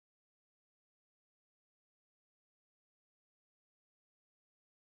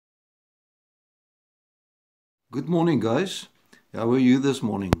Good morning, guys. How are you this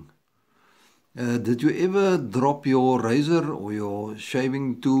morning? Did you ever drop your razor or your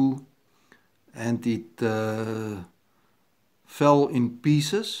shaving tool and it fell in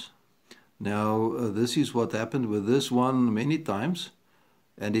pieces? Now, this is what happened with this one many times,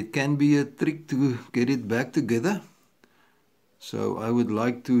 and it can be a trick to get it back together. So I would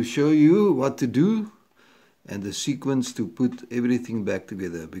like to show you what to do and the sequence to put everything back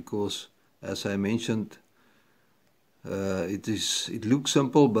together, because as I mentioned, it looks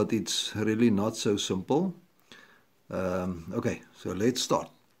simple, but it's really not so simple. Okay, so let's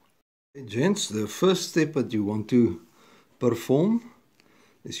start. Gents, the first step that you want to perform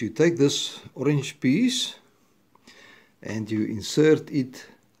is you take this orange piece and you insert it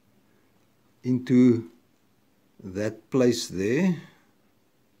into that place there.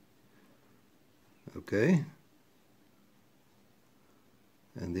 Okay,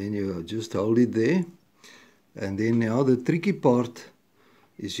 and then you just hold it there. And then now the tricky part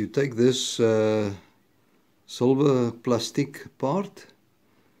is you take this silver plastic part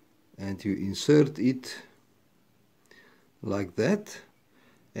and you insert it like that,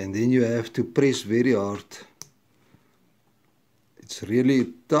 and then you have to press very hard. It's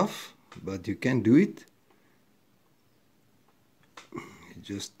really tough, but you can do it. You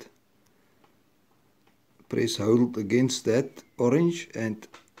just press hold against that orange and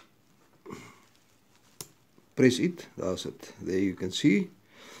press it. That's it. There you can see.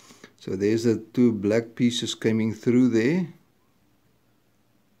 So there's the two black pieces coming through there.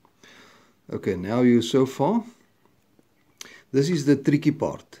 Okay, now you so far. This is the tricky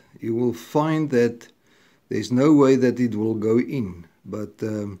part. You will find that there's no way that it will go in, but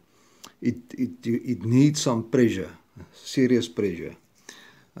it needs some pressure, serious pressure.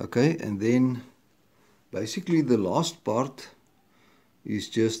 Okay, and then basically the last part is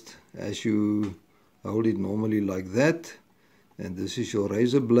just as you hold it normally like that, and this is your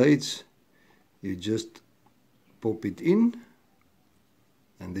razor blades. You just pop it in,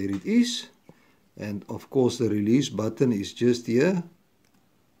 and there it is. And of course the release button is just here,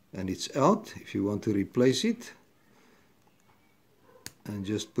 and it's out if you want to replace it, and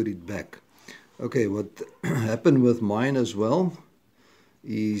just put it back. Okay, what happened with mine as well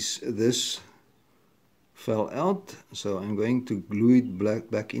is this fell out, so I'm going to glue it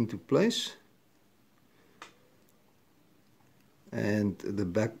back into place. And the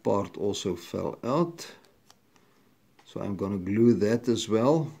back part also fell out, so I'm going to glue that as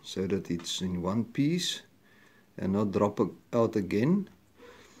well so that it's in one piece and not drop out again.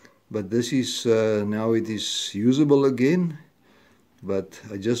 But this is now it is usable again, but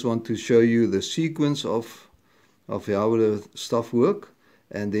I just want to show you the sequence of how the stuff work,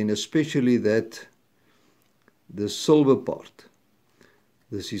 and then especially that the silver part.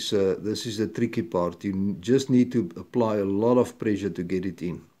 This is the tricky part. You just need to apply a lot of pressure to get it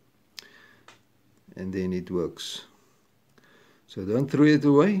in, and then it works. So don't throw it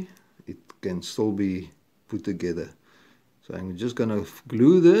away. It can still be put together. So I'm just going to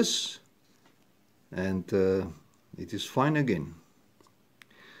glue this, and it is fine again.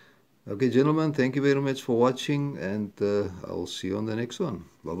 Okay, gentlemen, thank you very much for watching, and I'll see you on the next one.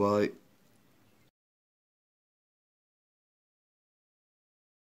 Bye-bye.